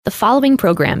The following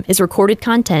program is recorded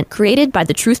content created by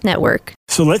the Truth Network.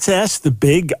 So let's ask the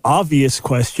big, obvious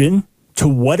question. To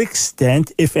what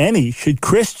extent, if any, should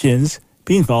Christians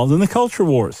be involved in the culture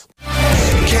wars?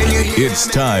 It's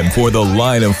time for The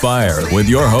Line of Fire with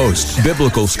your host,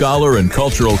 biblical scholar and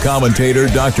cultural commentator,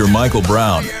 Dr. Michael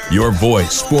Brown. Your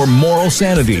voice for moral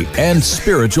sanity and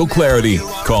spiritual clarity.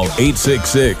 Call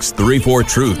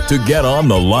 866-34-TRUTH to get on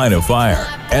The Line of Fire.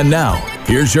 And now,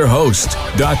 here's your host,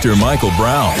 Dr. Michael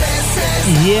Brown.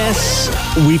 Yes,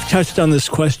 we've touched on this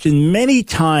question many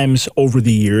times over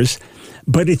the years,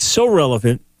 but it's so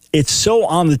relevant, it's so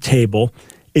on the table,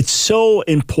 it's so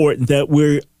important that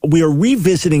we are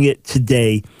revisiting it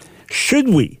today. Should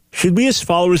we as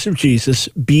followers of Jesus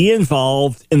be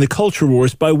involved in the culture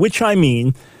wars, by which I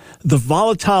mean the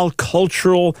volatile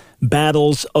cultural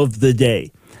battles of the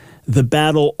day? The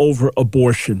battle over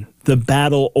abortion, the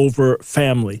battle over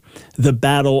family, the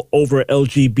battle over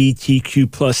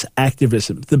LGBTQ plus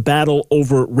activism, the battle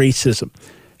over racism.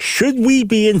 Should we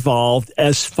be involved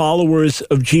as followers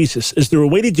of Jesus? Is there a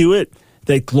way to do it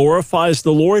that glorifies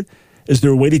the Lord? Is there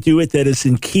a way to do it that is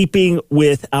in keeping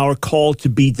with our call to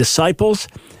be disciples?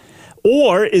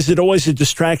 Or is it always a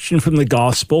distraction from the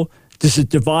gospel? Does it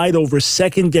divide over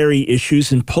secondary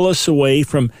issues and pull us away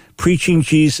from preaching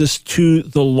Jesus to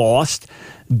the lost?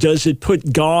 Does it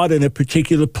put God in a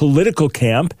particular political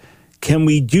camp? Can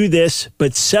we do this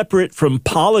but separate from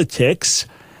politics?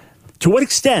 To what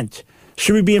extent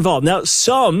should we be involved? Now,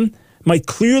 some might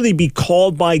clearly be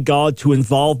called by God to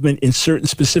involvement in certain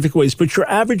specific ways, but your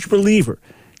average believer,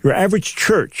 your average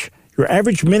church, your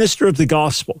average minister of the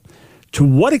gospel, to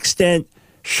what extent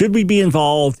should we be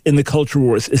involved in the culture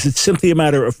wars? Is it simply a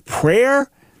matter of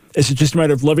prayer? Is it just a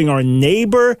matter of loving our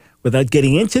neighbor without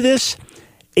getting into this?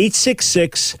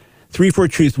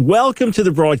 866-34-TRUTH. Welcome to the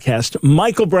broadcast.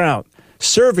 Michael Brown,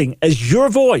 serving as your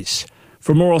voice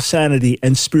for moral sanity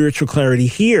and spiritual clarity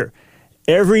here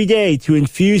every day to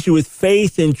infuse you with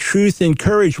faith and truth and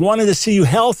courage, wanting to see you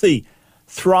healthy,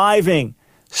 thriving,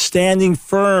 standing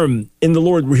firm in the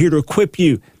Lord. We're here to equip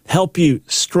you, help you,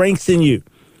 strengthen you.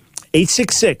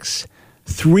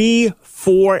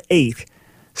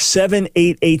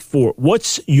 866-348-7884.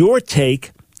 What's your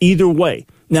take either way?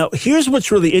 Now, here's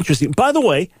what's really interesting. By the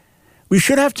way, we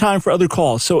should have time for other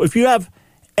calls. So if you have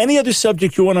any other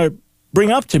subject you want to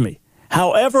bring up to me,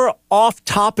 however off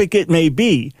topic it may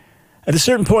be, at a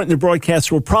certain point in the broadcast,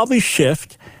 we'll probably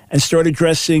shift and start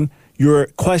addressing your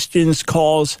questions,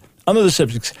 calls, on other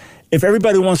subjects. If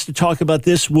everybody wants to talk about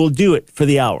this, we'll do it for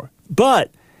the hour.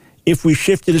 But if we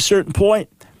shift at a certain point,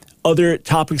 other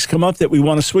topics come up that we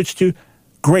want to switch to,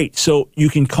 great. So you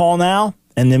can call now,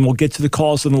 and then we'll get to the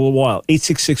calls in a little while.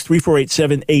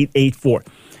 866-348-7884.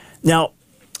 Now,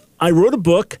 I wrote a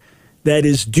book that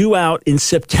is due out in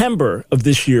September of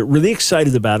this year, really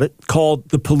excited about it, called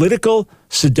The Political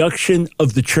Seduction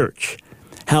of the Church: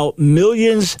 How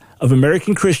Millions of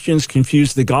American Christians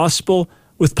Confuse the Gospel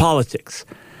with Politics.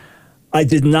 I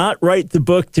did not write the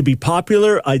book to be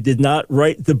popular. I did not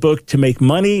write the book to make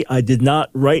money. I did not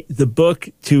write the book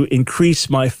to increase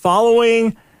my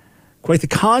following. Quite the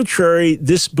contrary,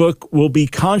 this book will be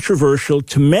controversial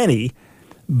to many,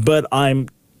 but I'm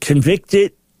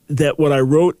convicted that what I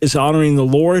wrote is honoring the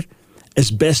Lord as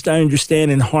best I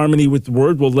understand, in harmony with the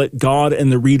Word. We'll let God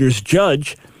and the readers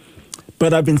judge.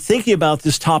 But I've been thinking about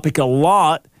this topic a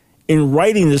lot in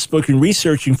writing this book and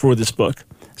researching for this book.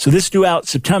 So this is due out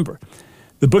September.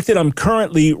 The book that I'm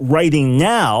currently writing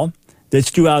now,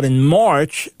 that's due out in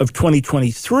March of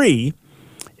 2023,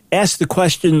 asks the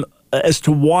question as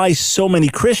to why so many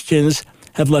Christians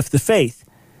have left the faith,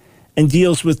 and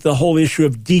deals with the whole issue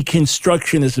of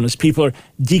deconstructionism, as people are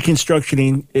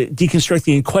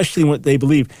deconstructing and questioning what they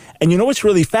believe. And you know what's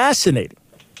really fascinating?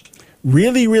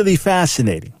 Really, really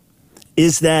fascinating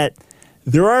is that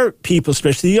there are people,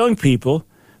 especially young people,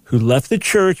 who left the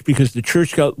church because the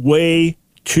church got way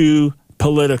too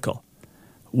political,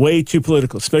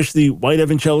 especially white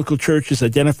evangelical churches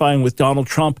identifying with Donald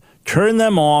Trump, turned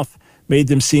them off, made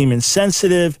them seem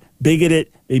insensitive, bigoted,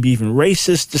 maybe even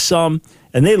racist to some,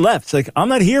 and they left. It's like, I'm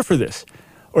not here for this.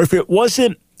 Or if it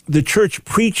wasn't the church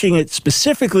preaching it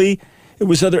specifically, it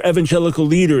was other evangelical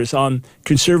leaders on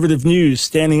conservative news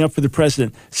standing up for the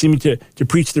president, seeming to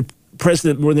preach the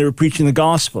president more than they were preaching the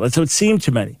gospel. That's how it seemed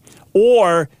to many.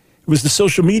 Or it was the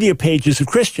social media pages of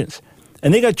Christians,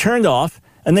 and they got turned off,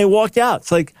 and they walked out.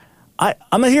 It's like,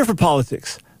 I'm not here for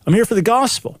politics. I'm here for the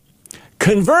gospel.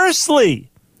 Conversely,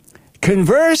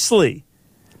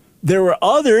 there were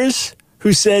others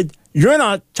who said, you're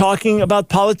not talking about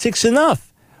politics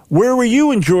enough. Where were you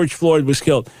when George Floyd was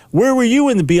killed? Where were you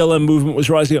when the BLM movement was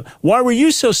rising up? Why were you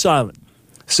so silent?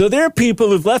 So there are people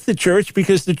who've left the church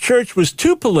because the church was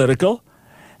too political,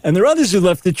 and there are others who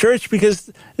left the church because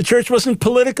the church wasn't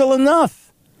political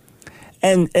enough.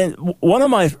 And one of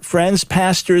my friends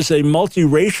pastors a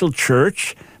multiracial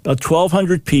church, about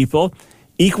 1,200 people,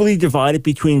 equally divided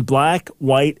between black,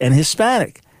 white, and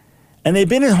Hispanic. And they've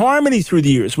been in harmony through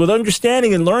the years with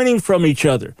understanding and learning from each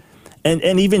other, and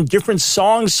even different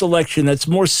song selection that's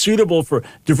more suitable for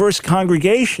diverse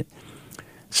congregation.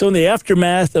 So in the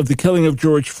aftermath of the killing of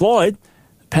George Floyd,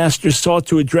 pastors sought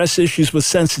to address issues with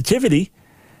sensitivity.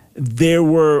 There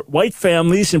were white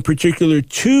families, in particular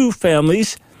 2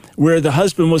 families, where the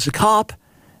husband was a cop,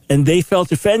 and they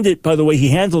felt offended by the way he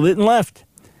handled it and left.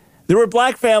 There were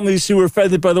black families who were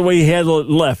offended by the way he handled it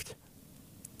and left.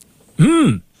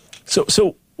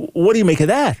 So what do you make of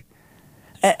that?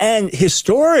 And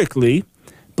historically,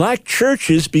 black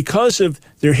churches, because of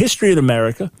their history in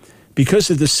America, because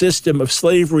of the system of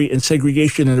slavery and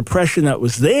segregation and oppression that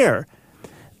was there,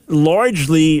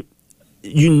 largely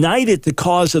united the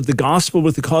cause of the gospel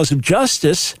with the cause of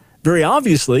justice, very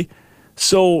obviously.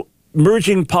 So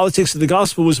merging politics of the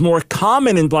gospel was more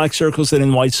common in black circles than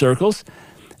in white circles.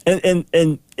 And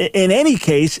in any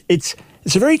case, it's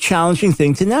a very challenging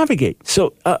thing to navigate.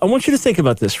 So I want you to think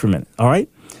about this for a minute, all right?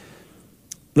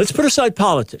 Let's put aside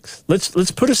politics.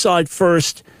 Let's put aside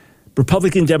first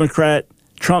Republican, Democrat,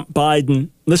 Trump, Biden.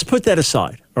 Let's put that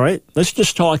aside, all right? Let's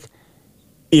just talk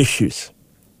issues.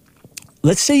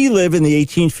 Let's say you live in the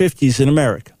 1850s in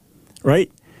America,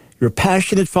 right? You're a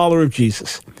passionate follower of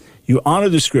Jesus. You honor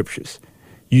the scriptures.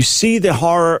 You see the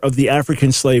horror of the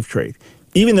African slave trade.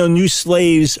 Even though new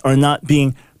slaves are not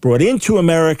being brought into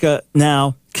America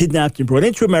now, kidnapped and brought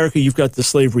into America, you've got the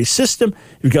slavery system.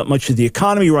 You've got much of the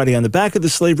economy riding on the back of the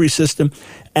slavery system.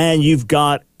 And you've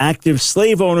got active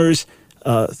slave owners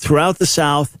throughout the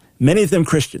South, many of them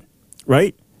Christian,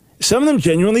 right? Some of them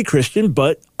genuinely Christian,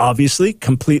 but obviously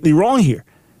completely wrong here.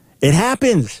 It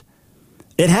happens.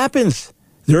 It happens.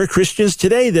 There are Christians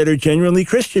today that are genuinely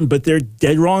Christian, but they're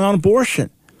dead wrong on abortion.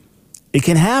 It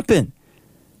can happen.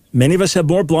 Many of us have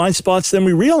more blind spots than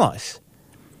we realize.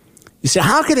 You say,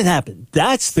 how can it happen?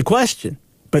 That's the question.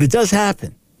 But it does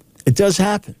happen. It does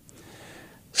happen.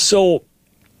 So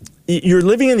you're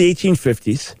living in the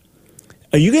 1850s.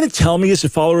 Are you going to tell me as a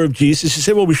follower of Jesus, you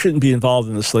say, well, we shouldn't be involved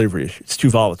in the slavery issue. It's too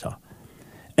volatile.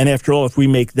 And after all, if we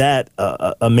make that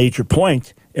a major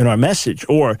point in our message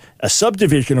or a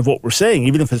subdivision of what we're saying,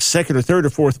 even if it's second or third or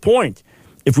fourth point,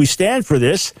 if we stand for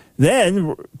this,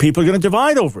 then people are going to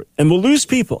divide over it and we'll lose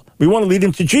people. We want to lead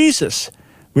them to Jesus.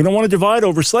 We don't want to divide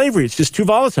over slavery. It's just too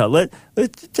volatile. Let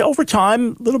over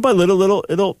time, little by little,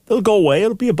 it'll go away.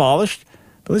 It'll be abolished.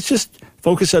 But let's just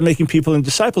focus on making people into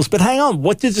disciples. But hang on,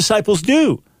 what did disciples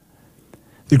do?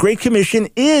 The Great Commission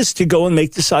is to go and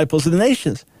make disciples of the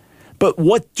nations. But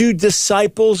what do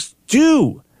disciples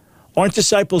do? Aren't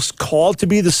disciples called to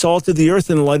be the salt of the earth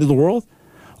and the light of the world?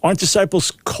 Aren't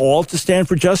disciples called to stand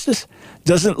for justice?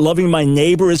 Doesn't loving my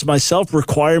neighbor as myself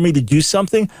require me to do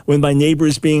something when my neighbor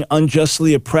is being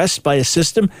unjustly oppressed by a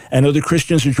system and other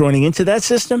Christians are joining into that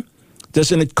system?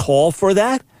 Doesn't it call for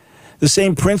that? The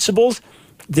same principles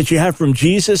that you have from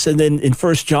Jesus and then in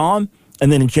 1 John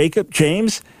and then in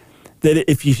James, that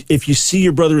if you see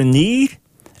your brother in need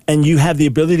and you have the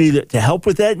ability to help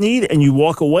with that need and you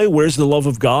walk away, where's the love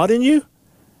of God in you?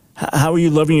 How are you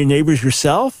loving your neighbors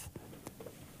yourself?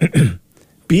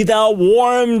 Be thou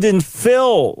warmed and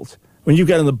filled. When you've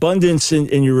got an abundance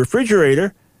in your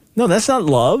refrigerator, no, that's not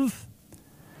love.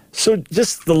 So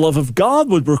just the love of God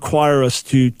would require us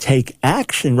to take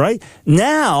action, right?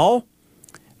 Now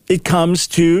it comes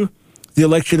to the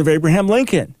election of Abraham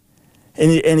Lincoln.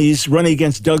 And he's running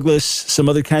against Douglas, some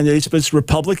other candidates, but it's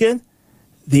Republican,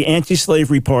 the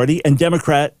anti-slavery party, and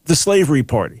Democrat, the slavery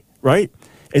party, right?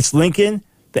 It's Lincoln,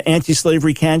 the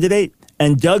anti-slavery candidate,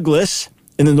 and Douglas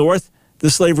in the North, the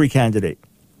slavery candidate.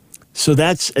 So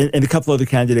that's, and a couple other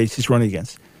candidates he's running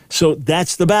against. So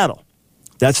that's the battle.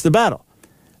 That's the battle.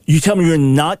 You tell me you're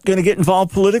not going to get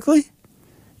involved politically?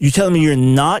 You tell me you're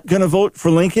not going to vote for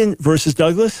Lincoln versus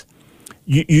Douglas?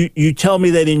 You tell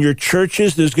me that in your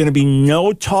churches there's going to be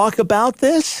no talk about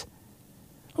this?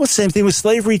 Well, same thing with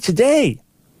slavery today.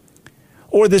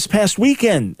 Or this past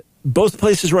weekend, both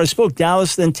places where I spoke,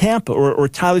 Dallas, then Tampa, or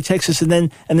Tyler, Texas, and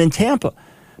then Tampa.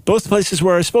 Both places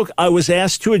where I spoke, I was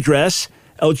asked to address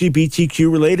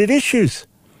LGBTQ-related issues.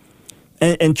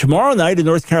 And tomorrow night in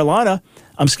North Carolina,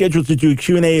 I'm scheduled to do a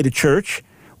Q&A at a church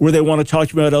where they want to talk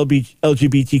to me about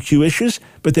LGBTQ issues,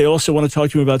 but they also want to talk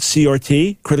to me about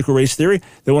CRT, critical race theory.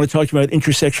 They want to talk to me about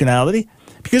intersectionality,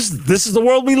 because this is the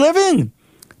world we live in.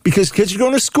 Because kids are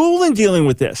going to school and dealing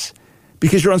with this.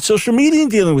 Because you're on social media and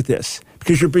dealing with this.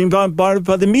 because you're being bombarded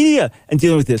by the media and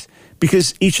dealing with this,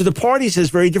 because each of the parties has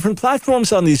very different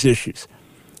platforms on these issues.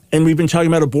 And we've been talking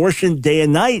about abortion day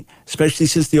and night, especially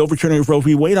since the overturning of Roe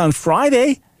v. Wade on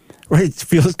Friday. Right? It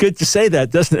feels good to say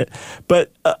that, doesn't it?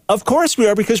 But of course we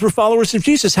are, because we're followers of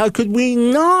Jesus. How could we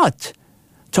not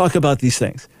talk about these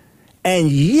things?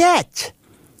 And yet,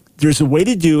 there's a way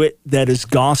to do it that is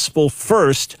gospel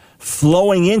first,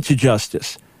 flowing into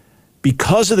justice.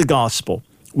 Because of the gospel,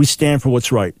 we stand for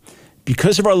what's right.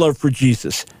 Because of our love for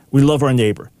Jesus, we love our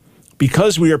neighbor.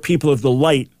 Because we are people of the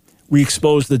light, we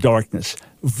expose the darkness.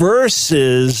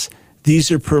 Versus,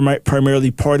 these are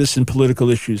primarily partisan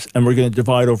political issues, and we're going to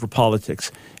divide over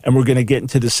politics. And we're going to get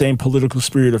into the same political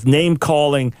spirit of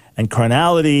name-calling and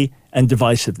carnality and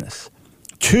divisiveness.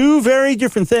 Two very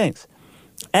different things.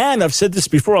 And I've said this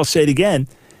before, I'll say it again.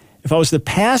 If I was the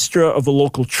pastor of a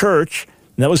local church,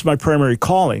 and that was my primary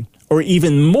calling, or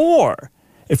even more,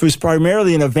 if it was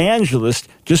primarily an evangelist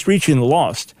just reaching the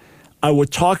lost, I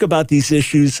would talk about these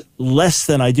issues less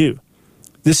than I do.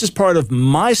 This is part of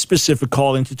my specific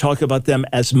calling to talk about them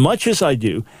as much as I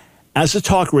do, as a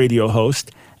talk radio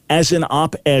host, as an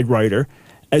op-ed writer,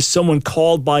 as someone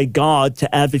called by God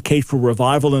to advocate for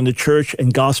revival in the church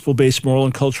and gospel-based moral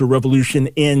and cultural revolution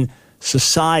in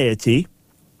society,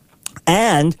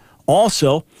 and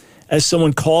also as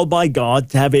someone called by God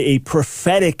to have a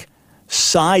prophetic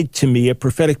side to me, a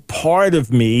prophetic part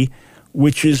of me,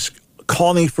 which is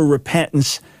calling for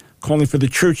repentance, calling for the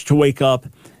church to wake up,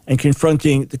 and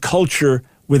confronting the culture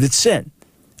with its sin.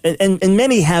 And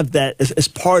many have that as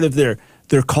part of their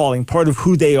calling, part of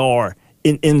who they are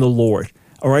in the Lord.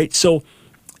 All right? So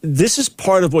this is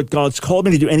part of what God's called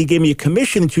me to do. And he gave me a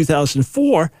commission in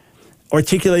 2004,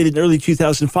 articulated in early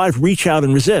 2005, reach out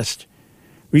and resist.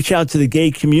 Reach out to the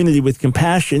gay community with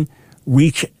compassion.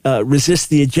 Resist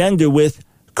the agenda with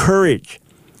courage.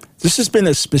 This has been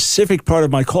a specific part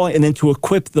of my calling, and then to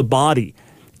equip the body,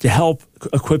 to help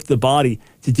equip the body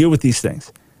to deal with these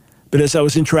things. But as I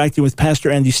was interacting with Pastor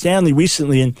Andy Stanley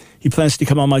recently, and he plans to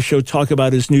come on my show, talk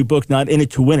about his new book, Not In It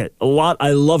to Win It. A lot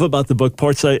I love about the book,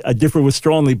 parts I differ with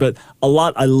strongly, but a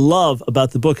lot I love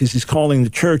about the book is he's calling the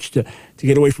church to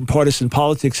get away from partisan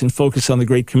politics and focus on the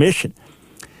Great Commission.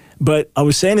 But I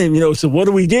was saying to him, so what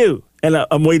do we do? And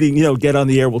I'm waiting, get on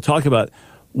the air, we'll talk about it.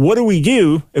 What do we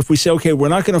do if we say, okay, we're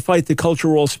not going to fight the culture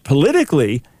wars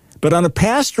politically, but on a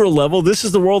pastoral level, this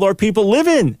is the world our people live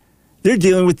in. They're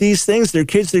dealing with these things, their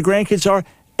kids, their grandkids are,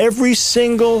 every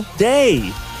single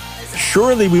day.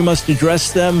 Surely we must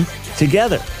address them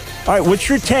together. All right, what's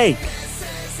your take?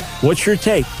 What's your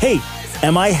take? Hey,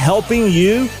 am I helping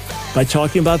you by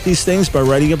talking about these things, by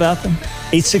writing about them?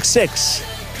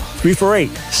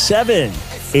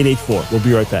 866-348-7884. We'll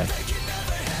be right back.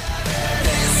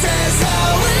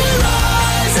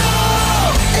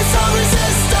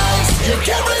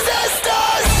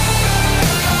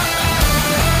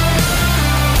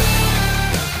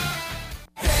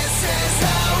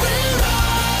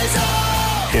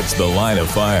 It's The Line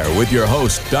of Fire with your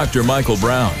host, Dr. Michael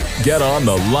Brown. Get on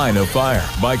The Line of Fire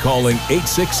by calling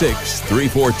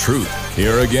 866-34-TRUTH.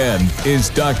 Here again is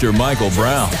Dr. Michael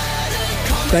Brown.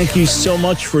 Thank you so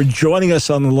much for joining us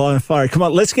on The Line of Fire. Come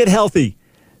on, let's get healthy,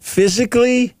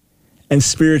 physically and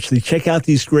spiritually. Check out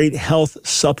these great health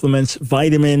supplements,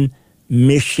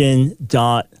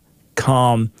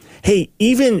 vitaminmission.com. Hey,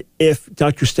 even if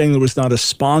Dr. Stengler was not a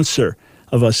sponsor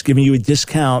of us, giving you a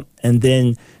discount and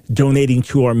then donating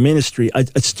to our ministry,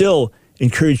 I'd still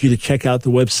encourage you to check out the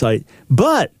website.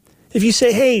 But if you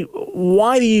say, hey,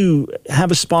 why do you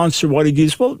have a sponsor? Why do you do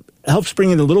this? Well, it helps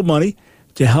bring in a little money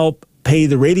to help pay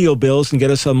the radio bills and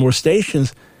get us on more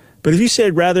stations. But if you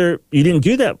said rather you didn't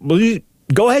do that, well,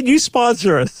 go ahead, you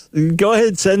sponsor us. Go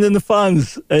ahead, send in the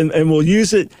funds, and we'll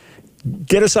use it.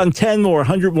 Get us on 10 more,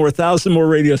 100 more, 1,000 more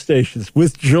radio stations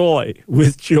with joy,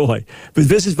 But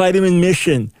visit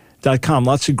vitaminmission.com.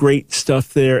 Lots of great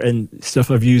stuff there and stuff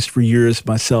I've used for years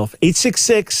myself.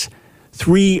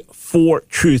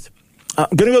 866-34-TRUTH.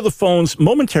 I'm going to go to the phones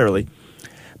momentarily,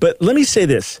 but let me say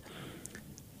this.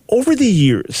 Over the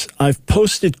years, I've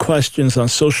posted questions on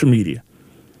social media,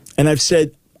 and I've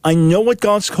said, I know what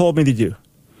God's called me to do.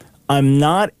 I'm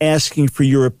not asking for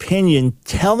your opinion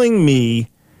telling me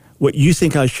what you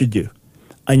think I should do.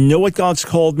 I know what God's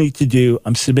called me to do.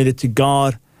 I'm submitted to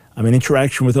God. I'm in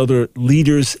interaction with other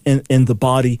leaders in the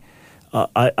body.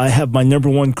 I have my number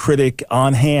one critic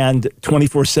on hand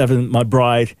 24/7, my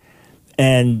bride.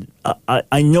 And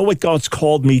I know what God's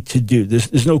called me to do.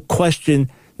 There's no question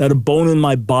that a bone in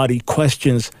my body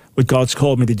questions what God's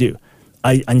called me to do.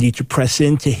 I need to press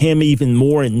into him even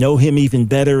more and know him even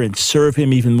better and serve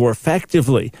him even more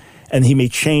effectively. and he may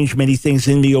change many things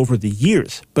in me over the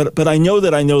years. But I know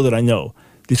that I know that I know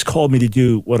He's called me to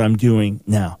do what I'm doing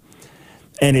now.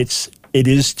 And it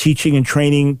is teaching and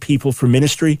training people for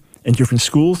ministry in different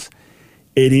schools.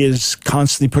 It is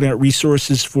constantly putting out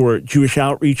resources for Jewish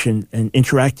outreach and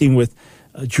interacting with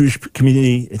Jewish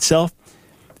community itself.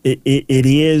 It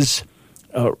is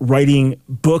writing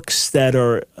books that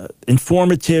are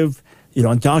informative,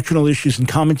 on doctrinal issues and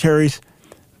commentaries.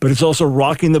 But it's also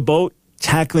rocking the boat,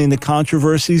 tackling the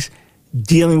controversies,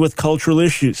 dealing with cultural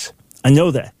issues. I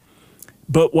know that.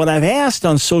 But what I've asked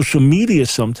on social media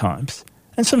sometimes,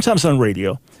 and sometimes on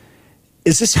radio,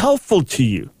 is this helpful to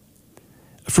you?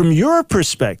 From your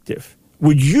perspective,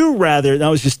 would you rather, and I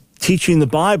was just teaching the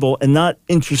Bible and not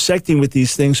intersecting with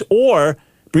these things, or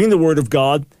bring the Word of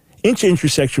God into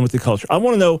intersection with the culture? I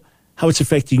want to know how it's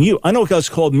affecting you. I know what God's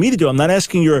called me to do. I'm not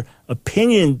asking your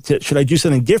opinion should I do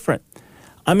something different.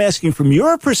 I'm asking from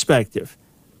your perspective,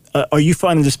 are you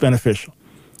finding this beneficial?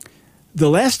 The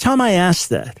last time I asked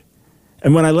that,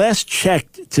 and when I last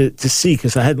checked to see,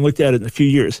 because I hadn't looked at it in a few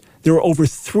years, there were over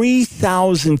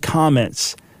 3,000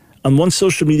 comments on one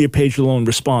social media page alone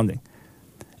responding.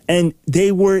 And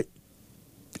they were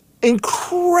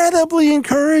incredibly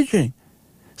encouraging,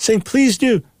 saying, please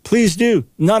do,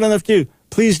 not enough do,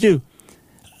 please do.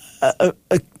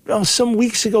 Some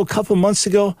weeks ago, a couple months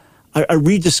ago, I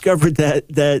rediscovered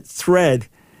that thread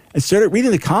and started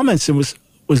reading the comments and was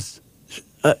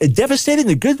devastated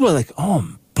in a good way, like, oh,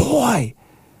 boy,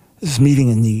 this is meeting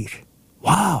a need.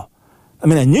 Wow. I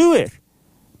mean, I knew it,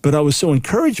 but I was so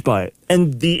encouraged by it.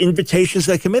 And the invitations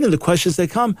that come in and the questions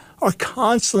that come are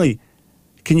constantly,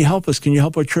 can you help us? Can you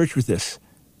help our church with this?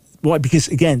 Why? Because,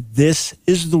 again, this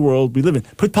is the world we live in.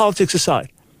 Put politics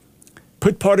aside.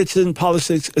 Put partisan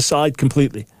politics aside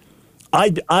completely.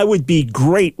 I would be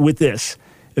great with this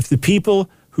if the people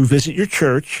who visit your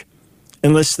church,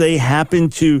 unless they happen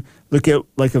to look at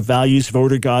like a values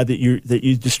voter guide that you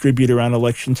distribute around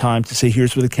election time to say,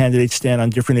 here's where the candidates stand on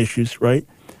different issues, right?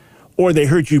 Or they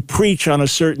heard you preach on a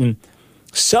certain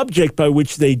subject by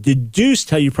which they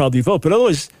deduced how you probably vote. But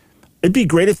otherwise, it'd be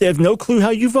great if they have no clue how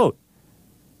you vote.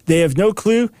 They have no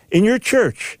clue in your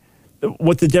church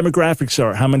what the demographics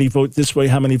are, how many vote this way,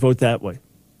 how many vote that way.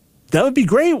 That would be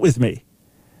great with me.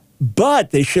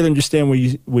 But they should understand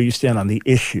where you stand on the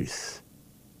issues.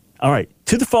 All right,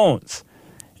 to the phones.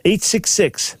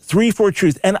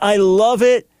 866-34-TRUTH. And I love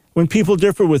it when people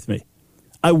differ with me.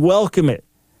 I welcome it.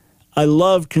 I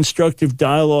love constructive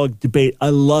dialogue, debate. I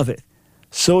love it.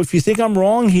 So if you think I'm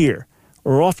wrong here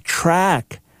or off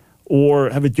track or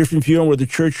have a different view on where the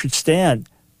church should stand,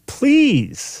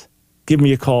 please give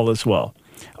me a call as well.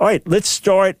 All right, let's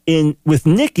start with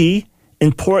Nikki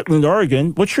in Portland,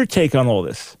 Oregon. What's your take on all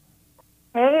this?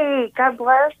 Hey, God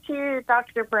bless you,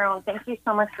 Dr. Brown. Thank you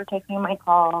so much for taking my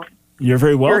call. You're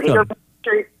very welcome. Your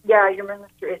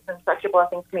ministry has been such a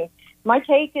blessing to me. My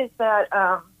take is that,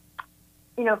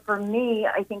 for me,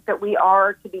 I think that we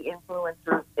are to be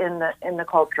influencers in the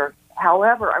culture.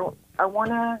 However, I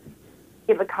want to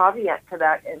give a caveat to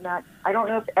that, in that I don't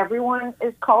know if everyone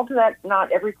is called to that.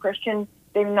 Not every Christian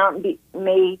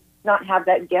may not have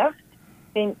that gift.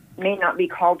 They may not be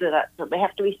called to that, so they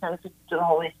have to be sensitive to the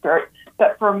Holy Spirit.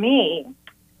 But for me,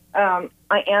 I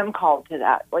am called to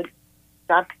that. Like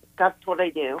that's what I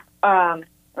do, and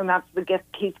that's the gift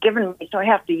He's given me. So I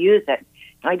have to use it.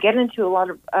 And I get into a lot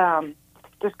of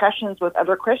discussions with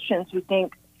other Christians who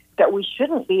think that we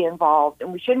shouldn't be involved,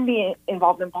 and we shouldn't be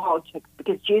involved in politics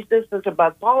because Jesus is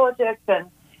above politics, and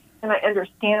I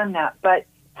understand that. But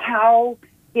how,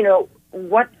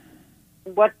 what's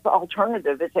the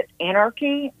alternative? Is it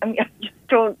anarchy? I mean,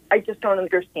 I just don't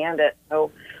understand it.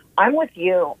 So I'm with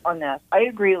you on this. I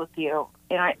agree with you,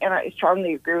 and I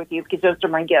strongly agree with you because those are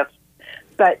my gifts.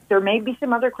 But there may be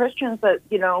some other Christians that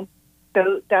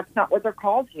that's not what they're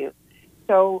called to.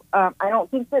 So I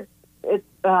don't think that it's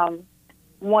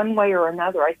one way or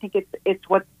another. I think it's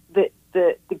what the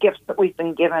gifts that we've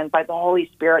been given by the Holy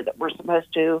Spirit that we're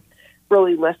supposed to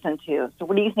really listen to. So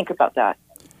what do you think about that?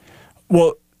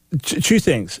 Well, two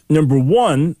things. Number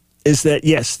one is that,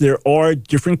 yes, there are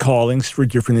different callings for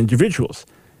different individuals.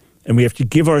 And we have to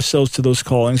give ourselves to those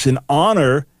callings and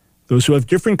honor those who have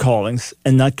different callings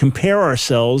and not compare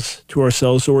ourselves to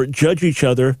ourselves or judge each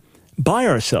other by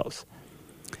ourselves.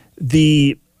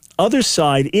 The other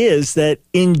side is that,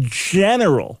 in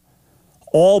general,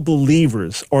 all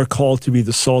believers are called to be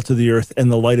the salt of the earth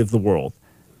and the light of the world.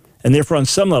 And therefore, on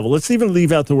some level, let's even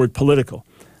leave out the word political,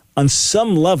 on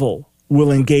some level,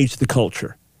 we'll engage the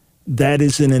culture. That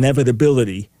is an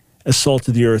inevitability as salt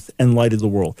of the earth and light of the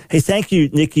world. Hey, thank you,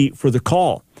 Nikki, for the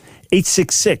call.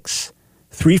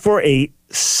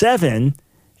 866-348-7825.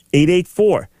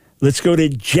 884. Let's go to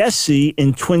Jesse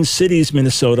in Twin Cities,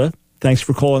 Minnesota. Thanks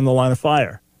for calling the Line of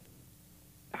Fire.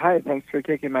 Hi, thanks for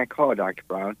taking my call, Dr.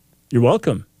 Brown. You're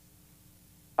welcome.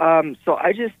 So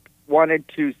I just wanted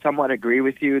to somewhat agree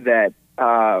with you that,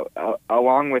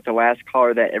 along with the last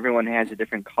caller, that everyone has a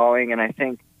different calling. And I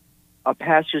think a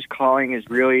pastor's calling is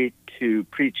really to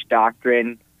preach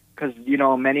doctrine, because,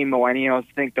 many millennials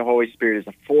think the Holy Spirit is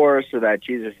a force, or that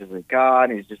Jesus is a God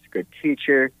and he's just a good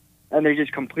teacher, and they're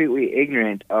just completely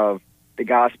ignorant of the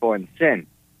gospel and sin.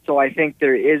 So I think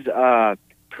there is a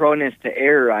proneness to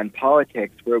error on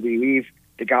politics where we leave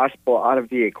the gospel out of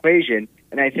the equation,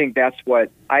 and I think that's what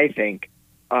I think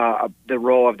the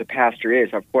role of the pastor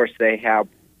is. Of course, they have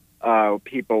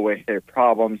people with their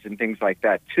problems and things like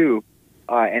that too,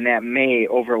 and that may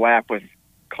overlap with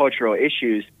cultural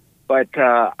issues. But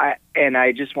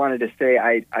I just wanted to say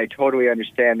I totally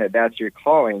understand that that's your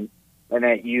calling and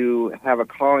that you have a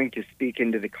calling to speak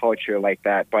into the culture like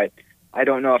that. But I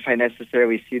don't know if I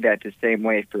necessarily see that the same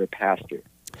way for a pastor.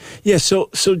 Yeah, so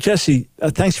Jesse,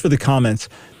 thanks for the comments.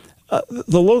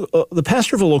 The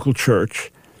pastor of a local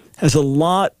church has a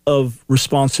lot of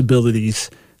responsibilities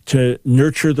to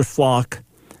nurture the flock,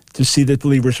 to see that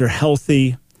believers are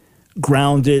healthy,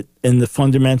 grounded in the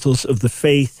fundamentals of the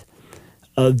faith.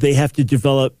 They have to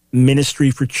develop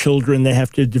ministry for children. They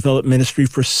have to develop ministry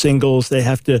for singles. They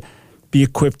have to be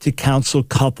equipped to counsel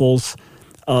couples.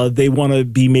 They want to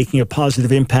be making a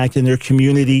positive impact in their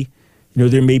community.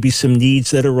 There may be some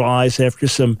needs that arise after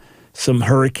some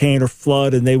hurricane or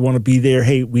flood, and they want to be there.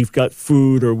 Hey, we've got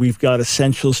food, or we've got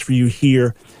essentials for you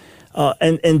here.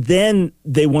 And then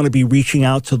they want to be reaching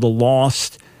out to the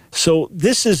lost. So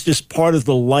this is just part of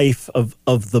the life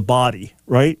of the body,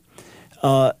 right?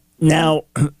 Now,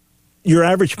 your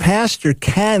average pastor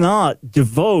cannot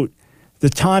devote the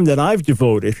time that I've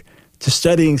devoted to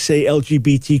studying, say,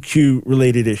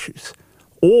 LGBTQ-related issues,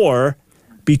 or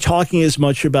be talking as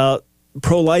much about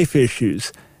pro-life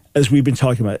issues as we've been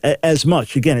talking about. As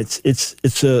much. Again,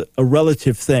 it's a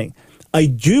relative thing. I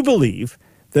do believe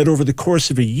that over the course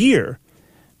of a year,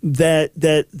 that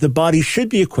the body should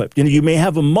be equipped. You may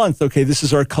have a month. Okay, this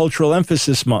is our cultural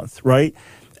emphasis month, right?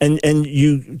 And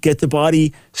you get the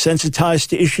body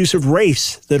sensitized to issues of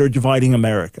race that are dividing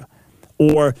America.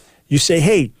 Or you say,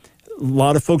 hey, a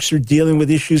lot of folks are dealing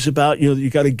with issues about, you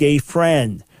got a gay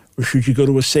friend, or should you go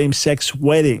to a same-sex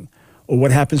wedding, or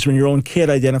what happens when your own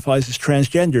kid identifies as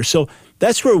transgender. So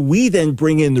that's where we then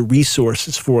bring in the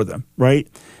resources for them, right?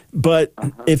 But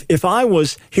if I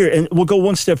was here, and we'll go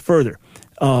one step further.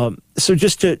 So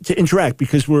just to interact,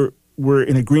 because we're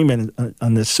in agreement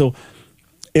on this. So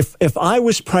if I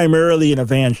was primarily an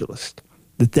evangelist,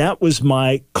 that was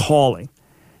my calling,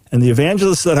 and the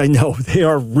evangelists that I know, they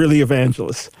are really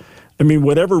evangelists. I mean,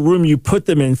 whatever room you put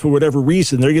them in, for whatever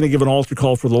reason, they're going to give an altar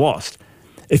call for the lost.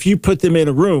 If you put them in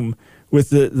a room with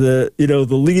the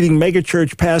leading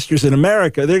megachurch pastors in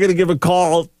America, they're going to give a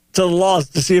call to the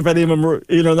lost to see if any of them are,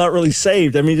 not really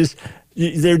saved. I mean,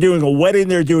 they're doing a wedding,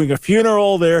 they're doing a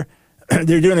funeral, they're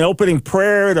doing an opening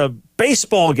prayer at a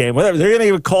baseball game, whatever. They're going to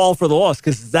give a call for the lost,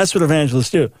 because that's what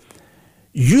evangelists do.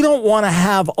 You don't want to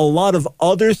have a lot of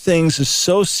other things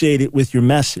associated with your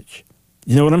message.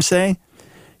 You know what I'm saying?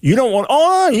 You don't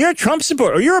want, you're a Trump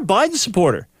supporter, or you're a Biden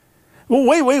supporter. Well,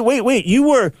 wait. You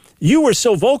were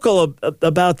so vocal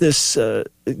about this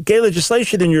gay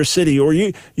legislation in your city, or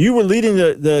you were leading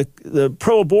the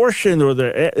pro-abortion, or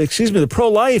the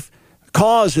pro-life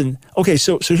cause. And okay,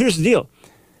 so here's the deal.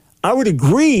 I would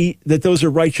agree that those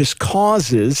are righteous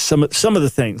causes, some of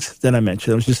the things that I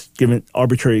mentioned. I was just giving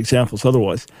arbitrary examples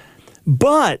otherwise.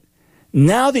 But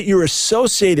now that you're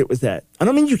associated with that, I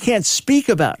don't mean you can't speak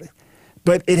about it,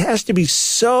 but it has to be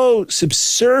so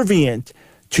subservient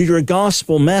to your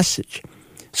gospel message.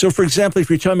 So, for example, if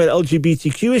you're talking about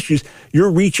LGBTQ issues, you're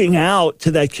reaching out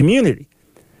to that community,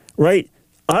 right?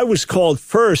 I was called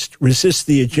first, resist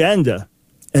the agenda,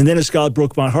 and then as God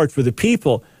broke my heart for the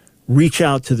people, reach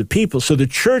out to the people. So the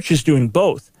church is doing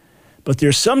both. But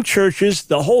there's some churches,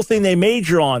 the whole thing they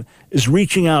major on is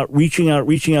reaching out to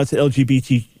the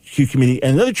LGBTQ community.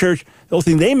 And another church, the whole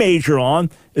thing they major on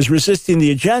is resisting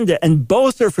the agenda. And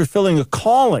both are fulfilling a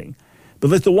calling.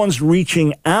 But let the ones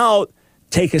reaching out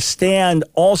take a stand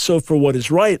also for what is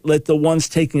right. Let the ones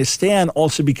taking a stand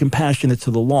also be compassionate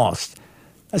to the lost.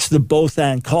 That's the both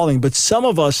and calling. But some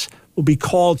of us will be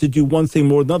called to do one thing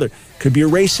more than another. Could be a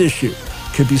race issue.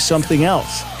 Could be something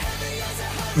else.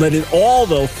 Let it all,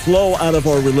 though, flow out of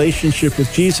our relationship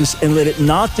with Jesus, and let it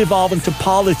not devolve into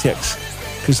politics,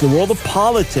 because the world of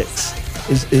politics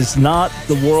is not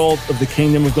the world of the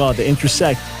kingdom of God. They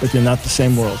intersect, but they're not the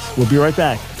same worlds. We'll be right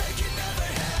back.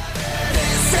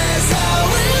 This is how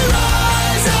we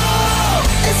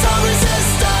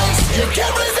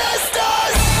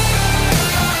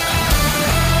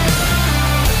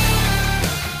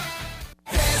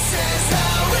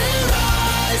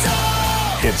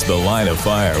It's The Line of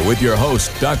Fire with your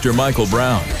host, Dr. Michael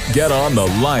Brown. Get on The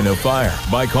Line of Fire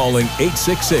by calling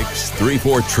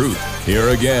 866-34-TRUTH. Here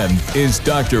again is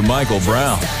Dr. Michael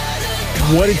Brown.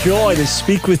 What a joy to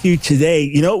speak with you today.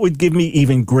 You know, it would give me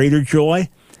even greater joy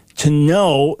to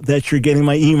know that you're getting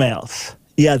my emails.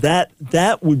 Yeah,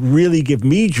 that would really give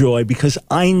me joy because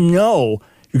I know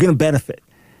you're going to benefit.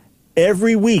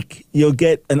 Every week, you'll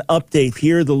get an update.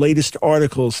 Here are the latest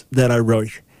articles that I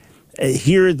wrote.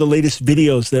 Here are the latest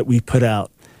videos that we put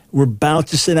out. We're about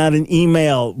to send out an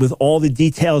email with all the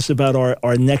details about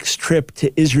our next trip to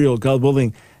Israel, God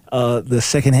willing, the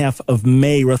second half of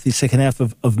May, roughly second half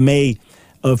of May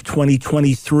of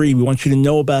 2023. We want you to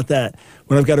know about that.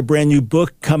 When I've got a brand new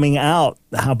book coming out,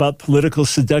 how about Political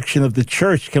Seduction of the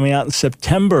Church, coming out in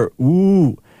September?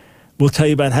 Ooh, we'll tell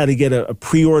you about how to get a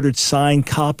pre-ordered signed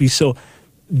copy. So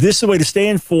this is a way to stay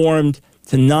informed,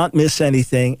 to not miss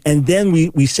anything. And then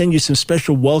we send you some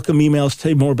special welcome emails, tell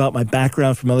you more about my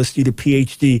background from LSD to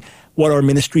PhD, what our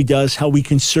ministry does, how we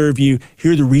can serve you.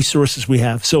 Here are the resources we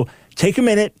have. So take a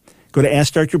minute, go to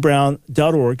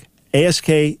AskDrBrown.org,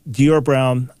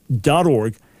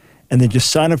 AskDrBrown.org, and then just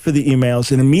sign up for the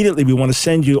emails. And immediately we want to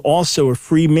send you also a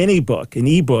free mini book, an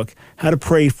ebook, How to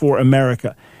Pray for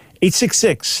America.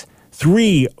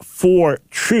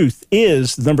 866-34-TRUTH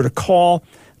is the number to call.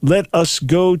 Let us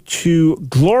go to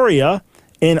Gloria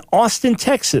in Austin,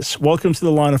 Texas. Welcome to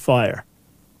the Line of Fire.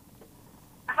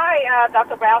 Hi,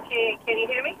 Dr. Brown. Can you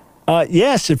hear me?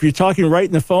 Yes, if you're talking right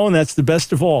in the phone, that's the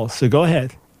best of all. So go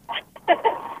ahead. All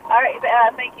right,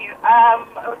 thank you.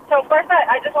 So first,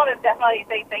 I just want to definitely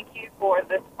say thank you for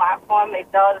this platform. It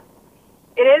has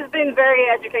been very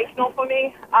educational for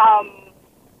me.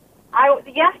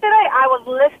 Yesterday I was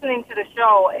listening to the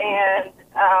show, and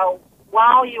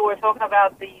while you were talking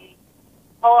about the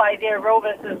whole idea of Roe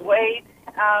versus Wade,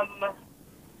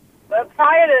 but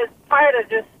prior to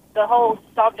just the whole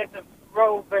subject of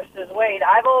Roe versus Wade,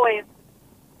 I've always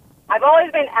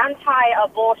been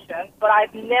anti-abortion, but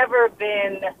I've never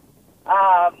been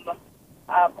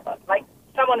like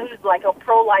someone who's like a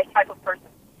pro-life type of person.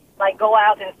 Like go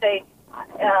out and say,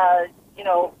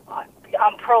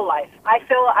 I'm pro-life.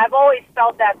 I've always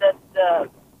felt that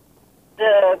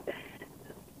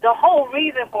the whole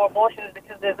reason for abortion is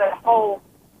because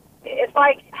it's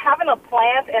like having a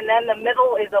plant and then the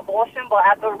middle is abortion, but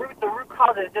at the root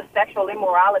cause is just sexual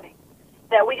immorality.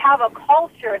 That we have a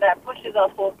culture that pushes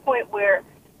us to a point where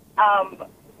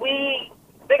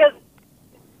because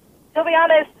to be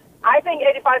honest, I think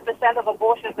 85% of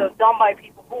abortions are done by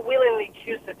people who willingly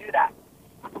choose to do that.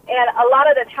 And a lot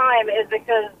of the time is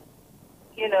because,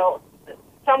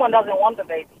 someone doesn't want the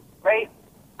baby, right?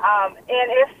 And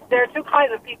if there are two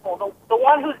kinds of people, the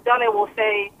one who's done it will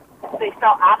say they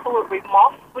felt absolute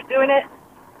remorse for doing it.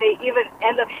 They even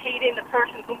end up hating the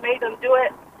person who made them do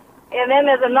it. And then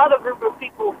there's another group of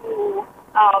people who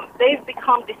they've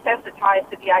become desensitized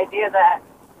to the idea that,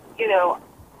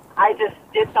 I just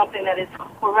did something that is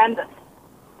horrendous.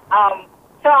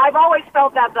 So I've always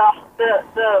felt that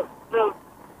the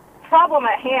problem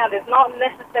at hand is not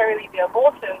necessarily the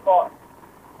abortion, but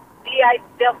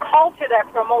the culture that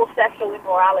promotes sexual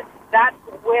immorality. That's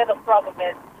where the problem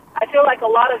is. I feel like a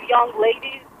lot of young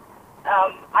ladies.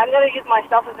 I'm going to use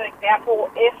myself as an example.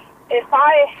 If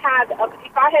I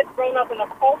had grown up in a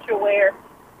culture where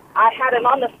I had an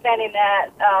understanding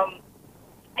that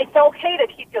it's okay to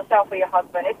keep yourself for your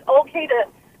husband, it's okay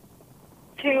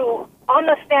to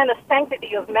understand the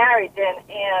sanctity of marriage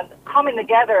and coming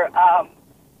together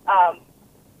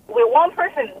with one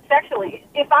person sexually.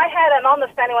 If I had an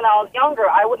understanding when I was younger,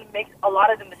 I wouldn't make a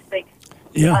lot of the mistakes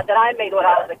that I made when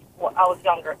I was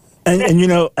younger. And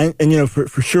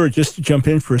for sure, just to jump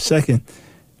in for a second,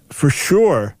 for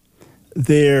sure,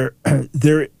 there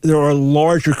are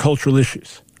larger cultural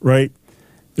issues, right?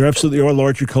 There absolutely are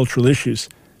larger cultural issues.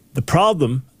 The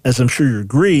problem, as I'm sure you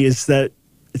agree, is that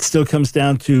it still comes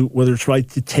down to whether it's right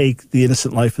to take the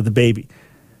innocent life of the baby,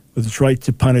 whether it's right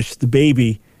to punish the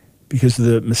baby because of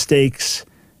the mistakes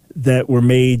that were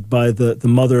made by the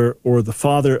mother or the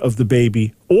father of the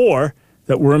baby, or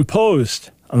that were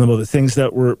imposed on the mother, things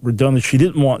that were done that she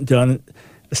didn't want done.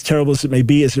 As terrible as it may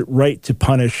be, is it right to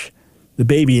punish the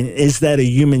baby? And is that a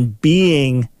human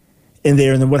being in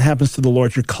there? And then what happens to the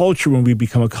larger culture when we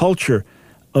become a culture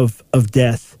of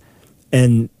death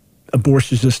and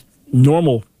abortion is just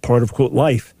normal part of, quote,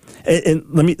 life? And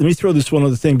let me throw this one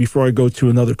other thing before I go to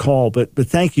another call. But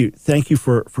thank you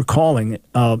for calling.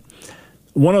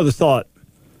 One other thought,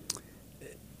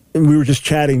 and we were just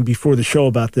chatting before the show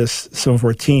about this, some of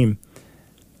our team.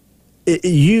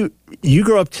 You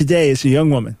grow up today as a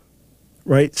young woman,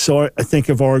 right? So I think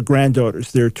of our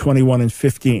granddaughters. They're 21 and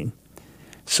 15.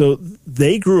 So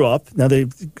they grew up. Now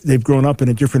they've grown up in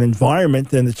a different environment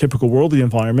than the typical worldly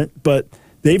environment, but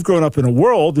they've grown up in a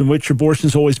world in which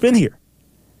abortion's always been here.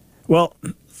 Well,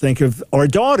 think of our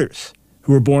daughters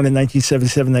who were born in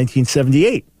 1977,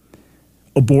 1978.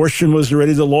 Abortion was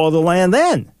already the law of the land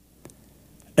then.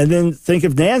 And then think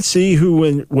of Nancy,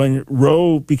 who when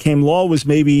Roe became law was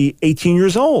maybe 18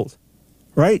 years old,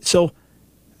 right? So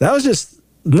that was just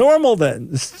normal then.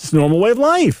 It's a normal way of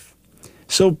life.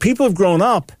 So people have grown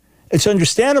up. It's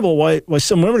understandable why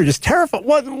some women are just terrified.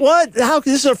 What? How?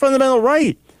 This is a fundamental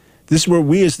right. This is where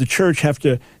we as the church have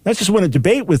to not just win a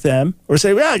debate with them or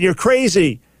say, well, you're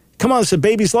crazy. Come on, it's a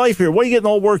baby's life here. Why are you getting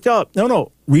all worked up?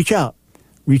 No. Reach out.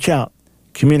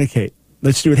 Communicate.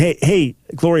 Let's do it. Hey,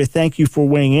 Gloria, thank you for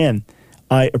weighing in.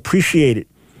 I appreciate it.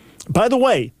 By the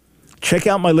way, check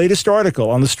out my latest article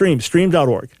on the stream,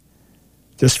 stream.org.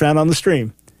 Just found on the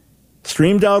stream.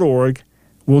 Stream.org.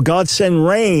 Will God send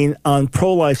rain on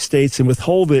pro-life states and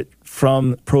withhold it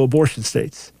from pro-abortion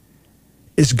states?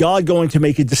 Is God going to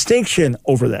make a distinction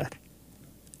over that?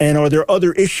 And are there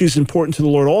other issues important to the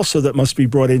Lord also that must be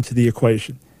brought into the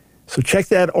equation? So check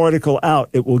that article out.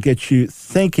 It will get you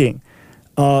thinking.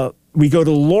 We go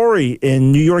to Lori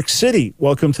in New York City.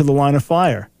 Welcome to the Line of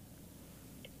Fire.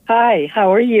 Hi,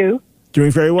 how are you?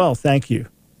 Doing very well, thank you.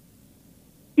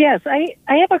 Yes, I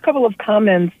have a couple of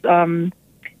comments,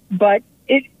 but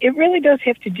it really does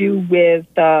have to do with,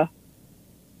 a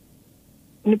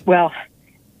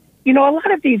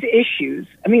lot of these issues,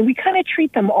 I mean, we kind of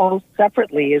treat them all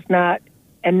separately not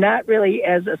really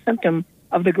as a symptom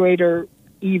of the greater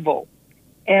evil.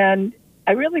 And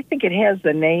I really think it has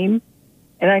the name,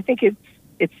 and I think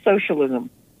it's socialism.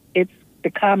 It's the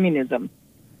communism.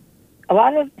 A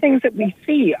lot of the things that we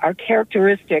see are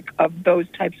characteristic of those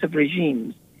types of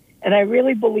regimes. And I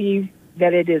really believe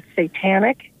that it is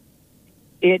satanic.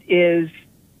 It is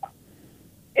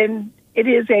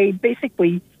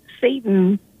basically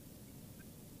Satan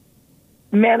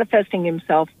manifesting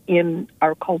himself in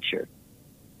our culture.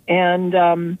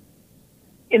 And,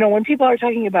 when people are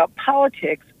talking about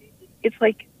politics, it's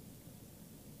like,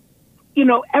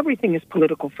 everything is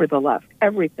political for the left.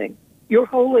 Everything. Your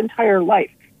whole entire life.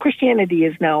 Christianity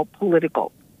is now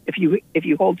political if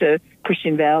you hold to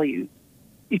Christian values.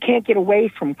 You can't get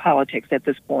away from politics at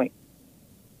this point.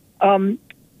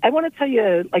 I want to tell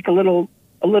you like a little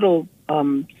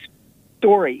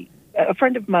story. A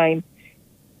friend of mine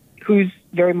who's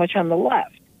very much on the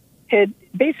left had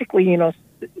basically,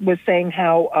 was saying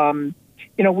how,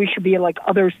 we should be like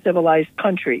other civilized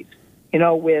countries,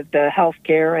 with the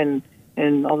healthcare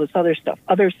and all this other stuff,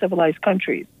 other civilized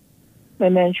countries.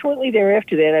 And then shortly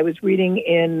thereafter that, I was reading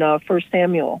in 1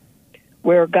 Samuel,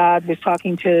 where God was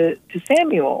talking to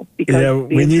Samuel. Because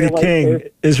we need a king.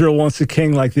 Israel wants a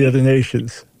king like the other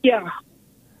nations. Yeah.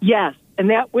 Yes. And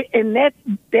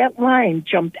that line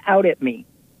jumped out at me,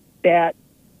 that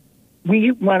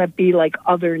we want to be like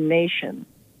other nations.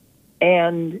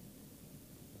 And,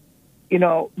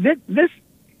 this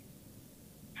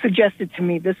suggested to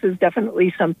me this is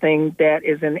definitely something that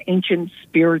is an ancient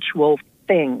spiritual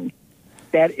thing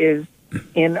that is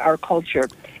in our culture.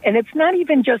 And it's not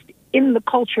even just in the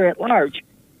culture at large.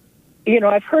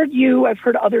 I've heard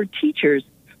other teachers,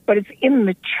 but it's in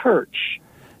the church.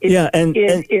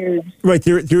 Right.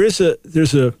 There's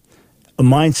a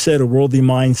mindset, a worldly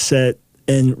mindset,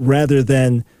 and rather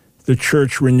than the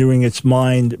church renewing its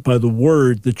mind by the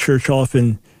word, the church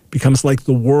often becomes like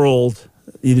the world,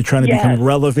 either trying to become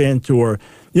relevant or,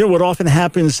 what often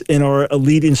happens in our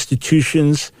elite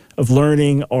institutions of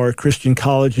learning, our Christian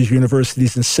colleges,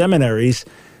 universities, and seminaries,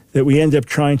 that we end up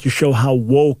trying to show how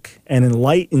woke and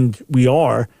enlightened we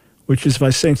are, which is by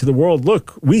saying to the world,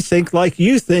 look, we think like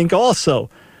you think also,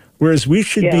 whereas we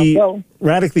should be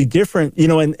radically different.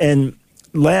 And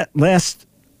last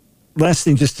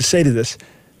thing just to say to this,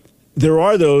 there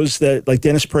are those that, like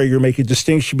Dennis Prager, make a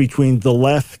distinction between the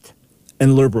left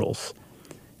and liberals.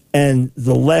 And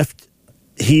the left,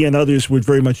 he and others would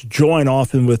very much join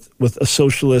often with a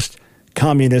socialist,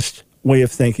 communist way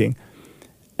of thinking.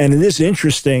 And it is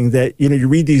interesting that, you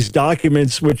read these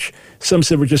documents, which some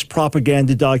said were just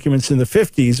propaganda documents in the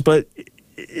 50s, but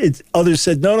others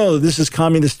said, no, this is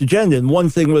communist agenda. And one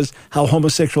thing was how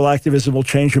homosexual activism will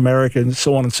change America and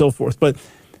so on and so forth. But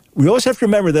we always have to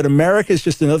remember that America is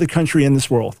just another country in this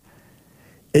world.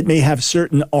 It may have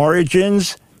certain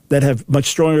origins that have much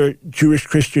stronger Jewish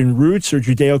Christian roots or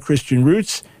Judeo-Christian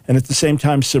roots, and at the same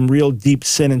time some real deep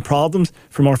sin and problems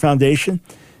from our foundation.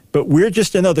 But we're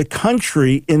just another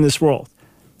country in this world.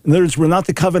 In other words, we're not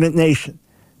the covenant nation.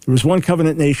 There was one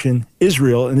covenant nation,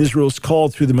 Israel, and Israel is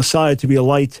called through the Messiah to be a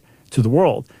light to the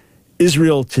world.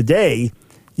 Israel today,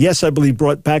 yes, I believe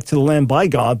brought back to the land by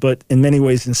God, but in many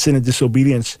ways in sin and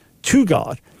disobedience to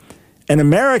God. And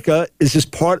America is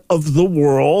just part of the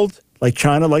world, like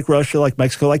China, like Russia, like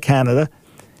Mexico, like Canada.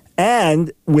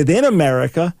 And within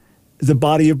America, the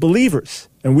body of believers.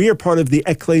 And we are part of the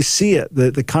ecclesia,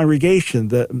 the congregation,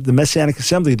 the Messianic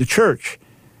Assembly, the church.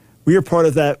 We are part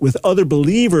of that with other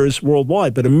believers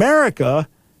worldwide. But America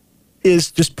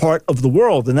is just part of the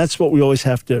world, and that's what we always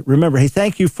have to remember. Hey,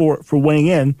 thank you for weighing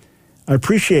in. I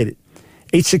appreciate it.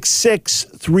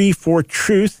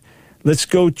 866-34-TRUTH. Let's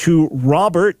go to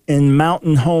Robert in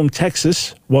Mountain Home,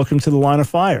 Texas. Welcome to the Line of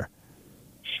Fire.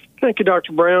 Thank you,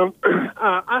 Dr. Brown.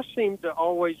 I seem to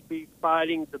always be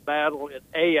fighting the battle at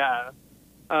AI.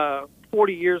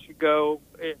 40 years ago,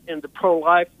 in the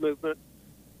pro-life movement,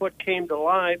 what came to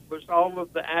light was all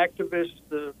of the activists,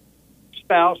 the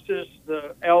spouses,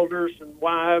 the elders and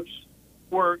wives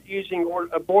were using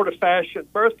abortifacient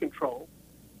birth control.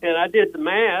 And I did the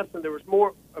math, and there was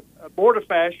more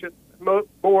abortifacient,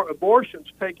 more abortions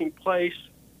taking place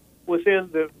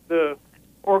within the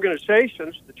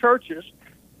organizations, the churches,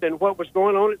 than what was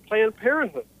going on at Planned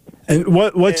Parenthood. And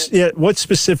what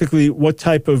specifically, what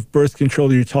type of birth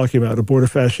control are you talking about?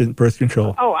 Abortifacient birth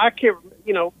control? Oh, I can't.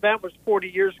 That was 40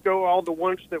 years ago. All the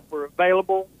ones that were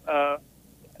available. No,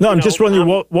 I'm just wondering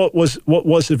what was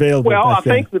available. Well, back I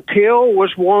think the pill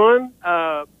was one.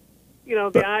 The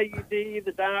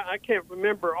IUD, I can't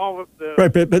remember all of the.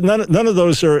 Right, but none of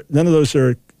those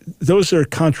are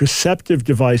contraceptive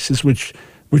devices, which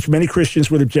many Christians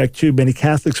would object to, many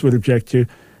Catholics would object to,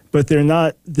 but they're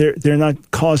not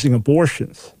causing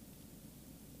abortions.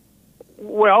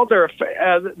 Well, their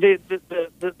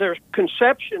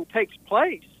conception takes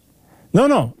place.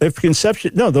 No. If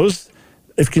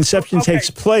conception takes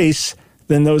place,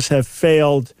 then those have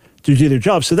failed to do their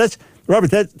job. So that's Robert.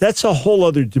 That's a whole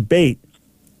other debate.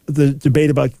 The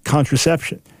debate about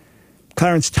contraception.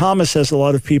 Clarence Thomas has a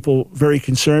lot of people very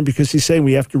concerned because he's saying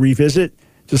we have to revisit,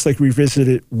 just like we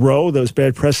revisited Roe, that was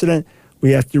bad precedent. We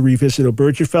have to revisit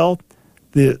Obergefell,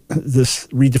 this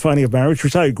redefining of marriage,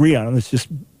 which I agree on. It's just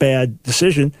bad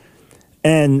decision,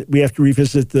 and we have to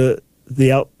revisit the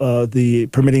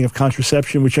permitting of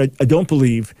contraception, which I don't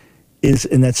believe is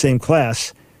in that same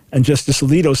class. And Justice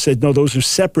Alito said, no, those are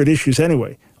separate issues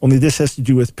anyway. Only this has to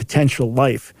do with potential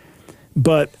life.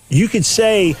 But you could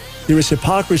say there is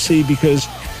hypocrisy because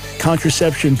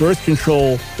contraception, birth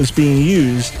control is being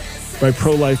used by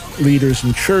pro-life leaders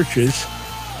in churches,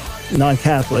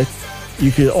 non-Catholic.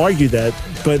 You could argue that,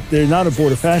 but they're not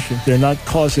abortifacient. They're not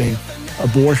causing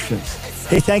abortions.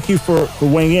 Hey, thank you for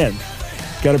weighing in.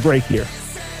 Got a break here.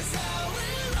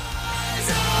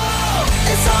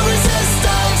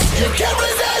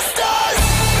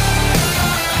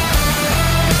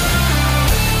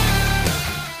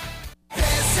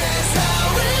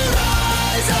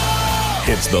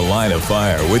 It's The Line of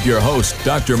Fire with your host,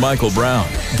 Dr. Michael Brown.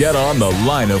 Get on The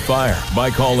Line of Fire by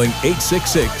calling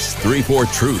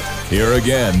 866-34-TRUTH. Here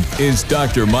again is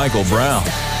Dr. Michael Brown.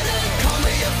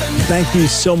 Thank you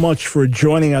so much for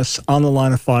joining us on The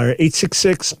Line of Fire.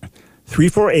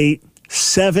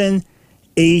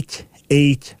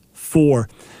 866-348-7884.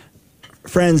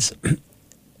 Friends,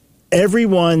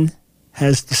 everyone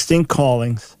has distinct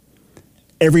callings.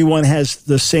 Everyone has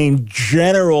the same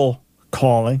general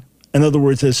calling. In other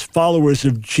words, as followers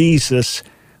of Jesus,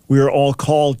 we are all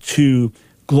called to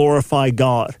glorify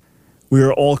God. We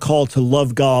are all called to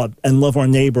love God and love our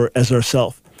neighbor as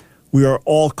ourselves. We are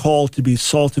all called to be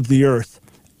salt of the earth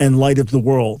and light of the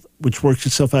world, which works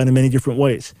itself out in many different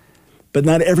ways. But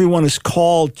not everyone is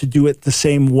called to do it the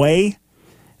same way.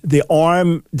 The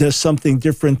arm does something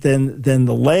different than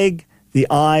the leg, the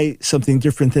eye something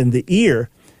different than the ear.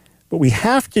 What we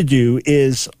have to do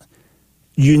is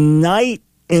unite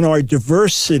in our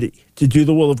diversity to do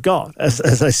the will of God.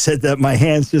 As I said, that my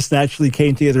hands just naturally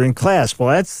came together in class. Well,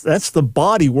 that's the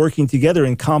body working together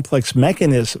in complex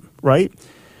mechanism, right?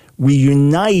 We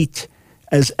unite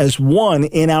as one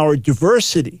in our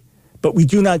diversity, but we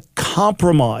do not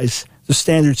compromise the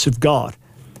standards of God.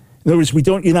 In other words, we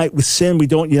don't unite with sin, we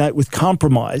don't unite with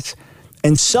compromise.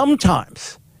 And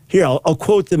sometimes, here, I'll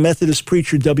quote the Methodist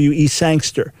preacher W.E.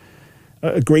 Sangster,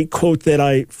 a great quote that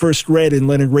I first read in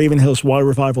Leonard Ravenhill's Why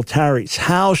Revival Tarries.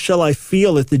 How shall I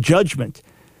feel at the judgment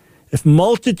if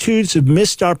multitudes of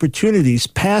missed opportunities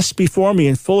pass before me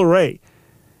in full array,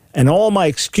 and all my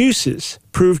excuses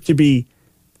prove to be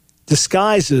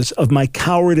disguises of my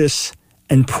cowardice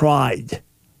and pride?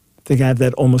 I think I have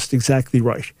that almost exactly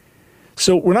right.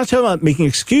 So we're not talking about making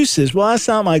excuses. Well, that's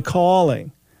not my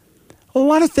calling. A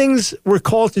lot of things we're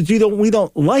called to do that we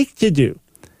don't like to do.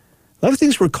 A lot of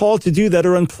things we're called to do that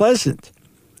are unpleasant.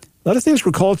 A lot of things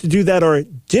we're called to do that are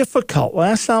difficult. Well,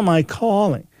 that's not my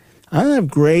calling. I don't have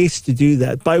grace to do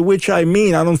that, by which I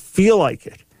mean I don't feel like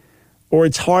it, or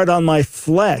it's hard on my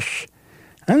flesh.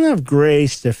 I don't have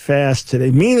grace to fast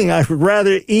today, meaning I would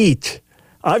rather eat.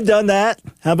 I've done that.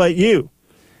 How about you?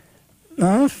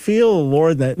 I don't feel,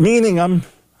 Lord, that, meaning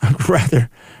I'd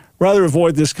rather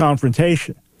avoid this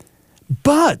confrontation.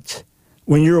 But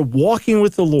when you're walking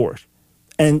with the Lord,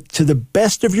 and to the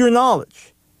best of your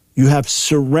knowledge, you have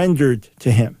surrendered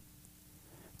to him.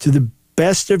 To the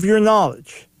best of your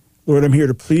knowledge, Lord, I'm here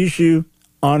to please you,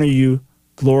 honor you,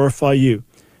 glorify you,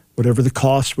 whatever the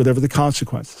cost, whatever the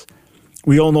consequences.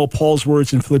 We all know Paul's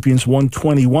words in Philippians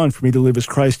 1:21, for me to live as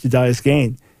Christ, to die as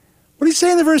gain. What did he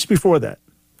say in the verse before that?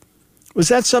 Was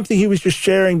that something he was just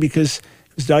sharing because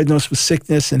he was diagnosed with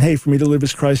sickness and, hey, for me to live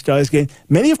as Christ, die as gain?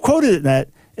 Many have quoted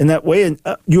it in that way, and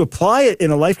you apply it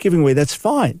in a life-giving way, that's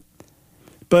fine.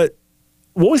 But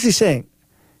what was he saying?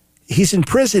 He's in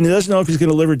prison. He doesn't know if he's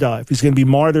going to live or die, if he's going to be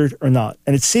martyred or not.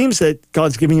 And it seems that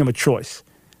God's giving him a choice.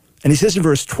 And he says in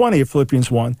verse 20 of Philippians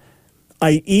 1,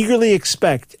 I eagerly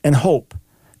expect and hope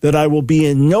that I will be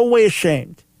in no way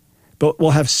ashamed, but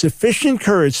will have sufficient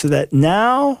courage so that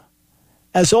now,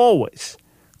 as always,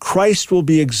 Christ will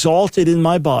be exalted in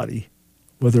my body,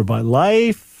 whether by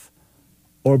life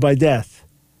or by death.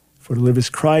 For to live is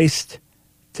Christ,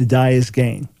 to die is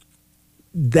gain.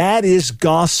 That is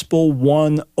Gospel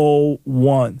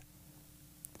 101.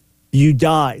 You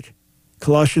died,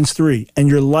 Colossians 3, and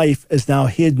your life is now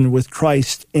hidden with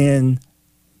Christ in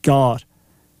God.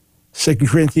 2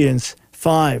 Corinthians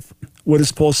 5, what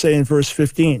does Paul say in verse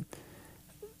 15?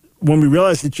 When we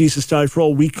realize that Jesus died for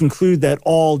all, we conclude that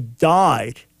all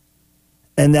died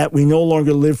and that we no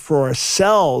longer live for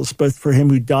ourselves, but for him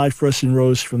who died for us and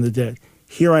rose from the dead.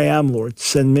 Here I am, Lord,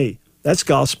 send me. That's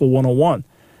Gospel 101.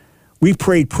 We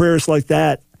prayed prayers like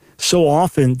that so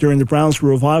often during the Brownsville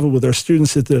Revival with our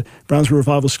students at the Brownsville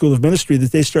Revival School of Ministry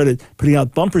that they started putting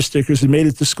out bumper stickers and made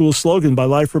it the school slogan, by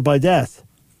life or by death.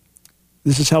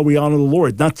 This is how we honor the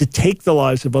Lord, not to take the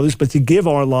lives of others, but to give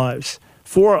our lives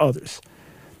for others.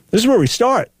 This is where we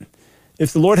start.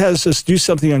 If the Lord has us do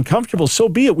something uncomfortable, so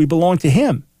be it. We belong to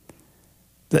him.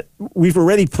 That we've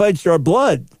already pledged our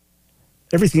blood.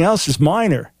 Everything else is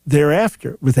minor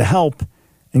thereafter with the help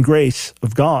and grace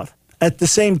of God. At the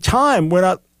same time, we're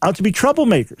not out to be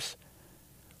troublemakers.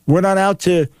 We're not out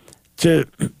to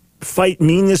fight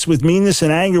meanness with meanness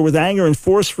and anger with anger and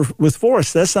force with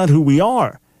force. That's not who we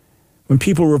are. When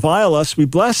people revile us, we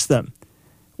bless them.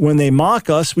 When they mock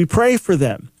us, we pray for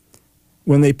them.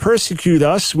 When they persecute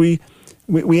us, we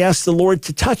ask the Lord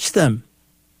to touch them.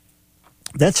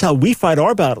 That's how we fight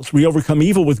our battles. We overcome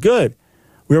evil with good.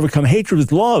 We overcome hatred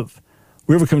with love.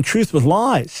 We overcome truth with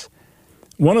lies.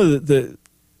 One of the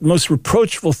most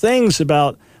reproachful things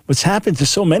about what's happened to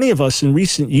so many of us in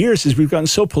recent years is we've gotten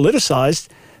so politicized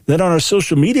that on our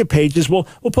social media pages, we'll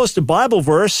post a Bible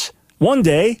verse one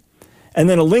day and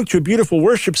then a link to a beautiful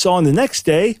worship song the next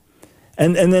day.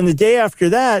 And then the day after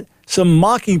that, some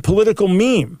mocking political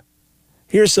meme.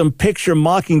 Here's some picture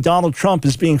mocking Donald Trump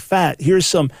as being fat. Here's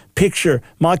some picture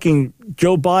mocking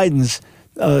Joe Biden's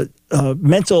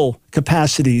mental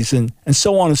capacities and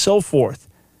so on and so forth.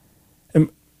 And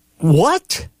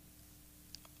what?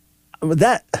 What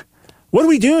are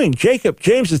we doing? James,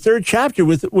 the 3rd chapter,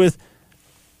 with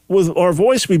our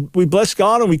voice, we bless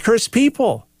God and we curse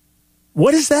people.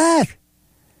 What is that?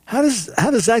 How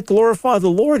does that glorify the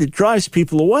Lord? It drives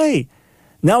people away.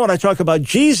 Now when I talk about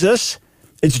Jesus,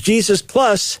 it's Jesus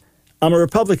plus I'm a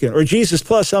Republican, or Jesus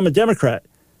plus I'm a Democrat,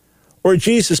 or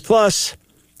Jesus plus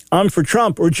I'm for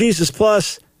Trump, or Jesus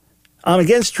plus I'm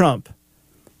against Trump.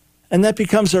 And that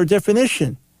becomes our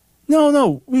definition.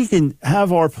 No, we can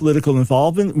have our political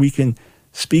involvement. We can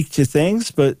speak to things,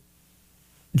 but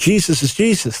Jesus is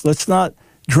Jesus. Let's not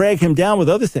drag him down with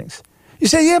other things. You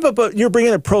say, yeah, but you're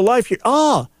bringing up pro-life.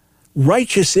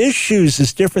 Righteous issues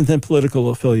is different than political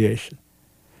affiliation.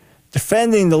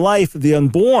 Defending the life of the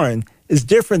unborn is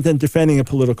different than defending a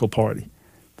political party.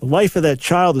 The life of that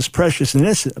child is precious and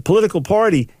innocent. A political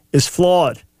party is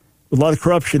flawed with a lot of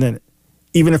corruption in it,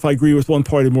 even if I agree with one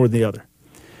party more than the other.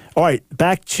 All right,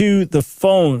 back to the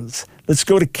phones. Let's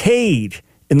go to Cade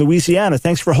in Louisiana.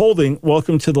 Thanks for holding.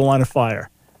 Welcome to the Line of Fire.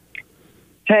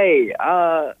 Hey,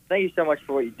 thank you so much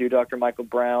for what you do, Dr. Michael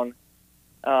Brown.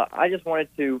 I just wanted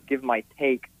to give my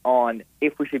take on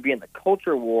if we should be in the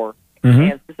culture war,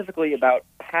 and specifically about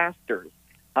pastors.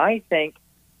 I think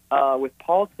with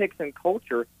politics and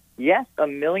culture, yes,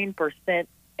 1,000,000%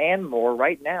 and more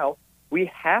right now,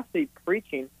 we have to be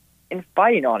preaching and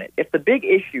fighting on it. If the big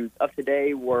issues of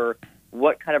today were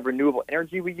what kind of renewable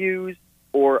energy we use,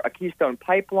 or a Keystone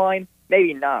Pipeline?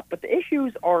 Maybe not. But the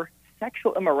issues are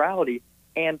sexual immorality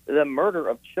and the murder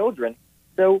of children.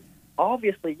 So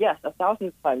obviously, yes,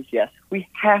 1,000 times yes, we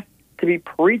have to be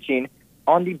preaching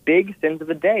on the big sins of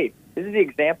the day. This is the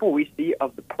example we see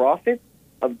of the prophets,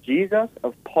 of Jesus,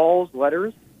 of Paul's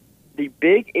letters. The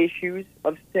big issues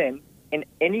of sin in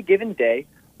any given day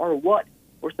are what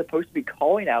we're supposed to be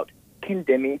calling out,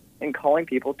 condemning, and calling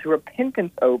people to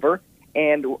repentance over.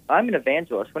 And I'm an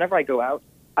evangelist. Whenever I go out,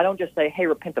 I don't just say, hey,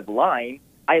 repent of lying.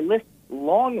 I list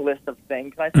long list of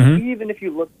things. And I say, even if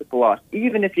you looked at the law,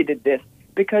 even if you did this,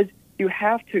 because you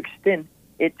have to extend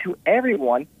it to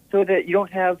everyone so that you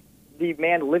don't have the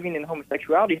man living in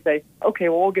homosexuality say, okay,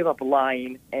 well, we'll give up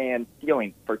lying and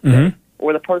stealing for today.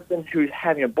 Or the person who's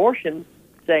having abortion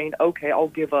saying, okay, I'll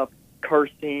give up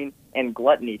cursing and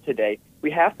gluttony today. We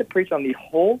have to preach on the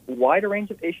whole wide range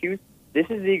of issues. This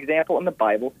is the example in the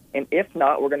Bible, and if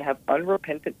not, we're going to have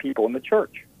unrepentant people in the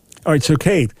church. All right, so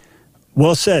Cade,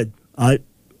 well said.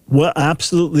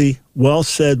 Absolutely well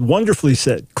said, wonderfully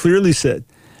said, clearly said,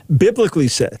 biblically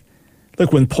said.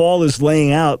 Look, when Paul is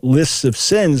laying out lists of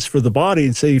sins for the body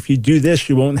and say, if you do this,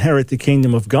 you won't inherit the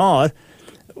kingdom of God,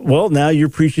 well, now you're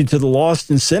preaching to the lost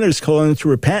and sinners, calling them to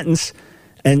repentance,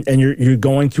 and you're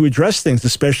going to address things,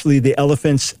 especially the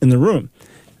elephants in the room.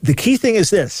 The key thing is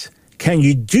this. Can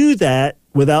you do that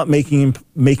without making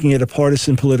it a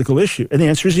partisan political issue? And the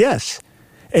answer is yes.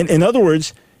 And in other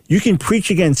words, you can preach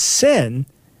against sin,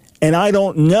 and I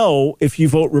don't know if you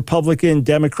vote Republican,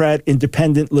 Democrat,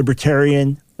 Independent,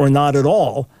 Libertarian, or not at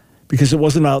all, because it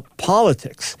wasn't about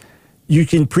politics. You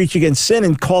can preach against sin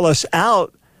and call us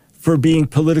out for being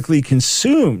politically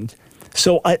consumed.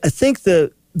 So I think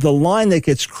the line that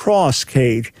gets crossed,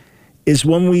 Cade, is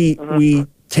when we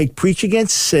take preach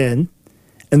against sin,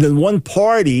 and then one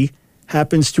party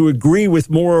happens to agree with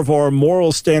more of our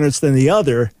moral standards than the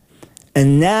other,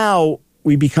 and now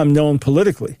we become known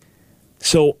politically.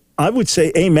 So I would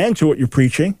say amen to what you're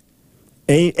preaching.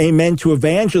 Amen to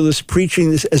evangelists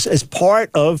preaching this as part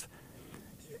of.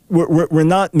 We're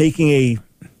not making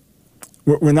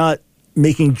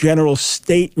general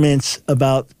statements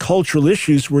about cultural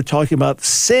issues. We're talking about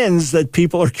sins that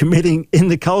people are committing in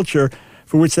the culture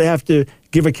for which they have to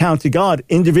give account to God.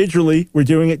 Individually, we're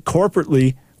doing it.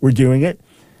 Corporately, we're doing it.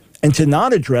 And to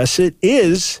not address it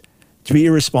is to be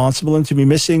irresponsible and to be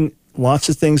missing lots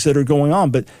of things that are going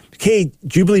on. But, Cade,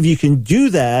 do you believe you can do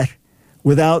that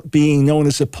without being known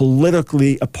as a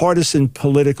partisan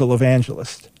political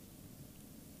evangelist?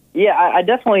 Yeah, I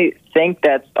definitely think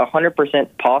that's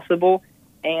 100% possible.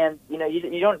 And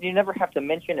you never have to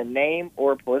mention a name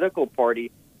or a political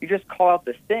party. You just call out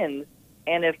the sins.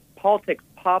 And if politics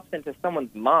pops into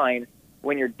someone's mind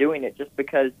when you're doing it, just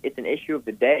because it's an issue of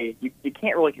the day, you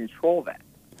can't really control that.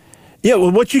 Yeah,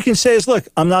 well, what you can say is, look,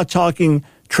 I'm not talking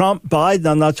Trump, Biden.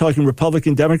 I'm not talking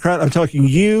Republican, Democrat. I'm talking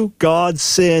you, God,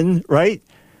 sin, right?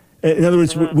 In other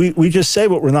words, we just say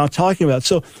what we're not talking about.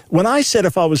 So when I said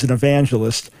if I was an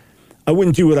evangelist, I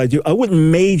wouldn't do what I do. I wouldn't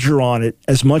major on it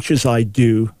as much as I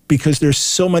do because there's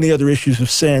so many other issues of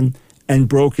sin and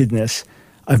brokenness.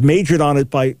 I've majored on it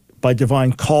by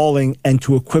divine calling and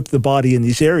to equip the body in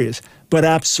these areas. But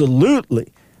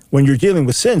absolutely, when you're dealing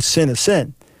with sin, sin is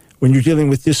sin. When you're dealing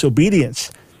with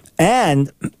disobedience.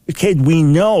 And, Cade, we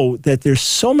know that there's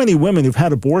so many women who've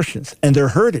had abortions and they're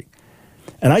hurting.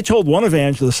 And I told one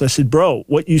evangelist, I said, bro,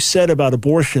 what you said about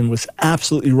abortion was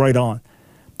absolutely right on.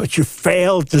 But you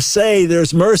failed to say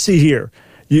there's mercy here.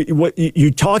 You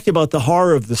talked about the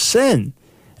horror of the sin.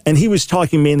 And he was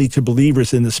talking mainly to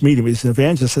believers in this meeting. He's an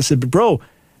evangelist. I said, but bro,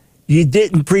 you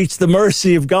didn't preach the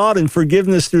mercy of God and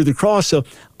forgiveness through the cross. So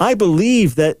I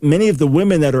believe that many of the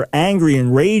women that are angry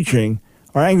and raging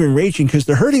because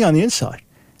they're hurting on the inside.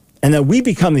 And that we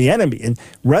become the enemy. And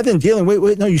rather than dealing,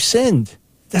 wait, no, you sinned.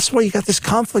 That's why you got this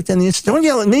conflict on the inside. Don't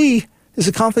yell at me. There's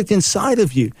a conflict inside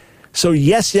of you. So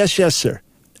yes, sir.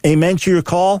 Amen to your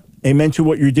call. Amen to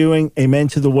what you're doing. Amen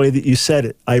to the way that you said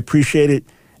it. I appreciate it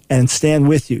and stand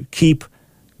with you. Keep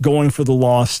going for the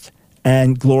lost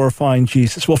and glorifying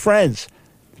Jesus. Well, friends,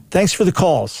 thanks for the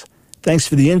calls. Thanks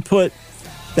for the input.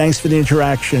 Thanks for the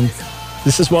interaction.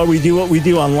 This is why we do what we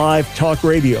do on Live Talk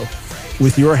Radio.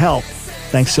 With your help,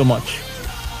 thanks so much.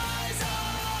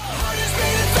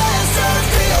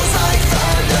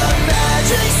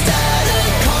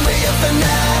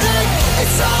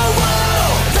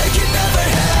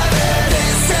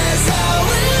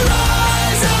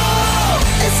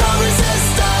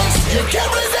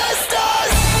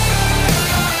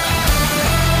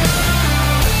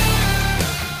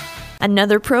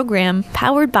 Another program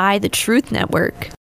powered by the Truth Network.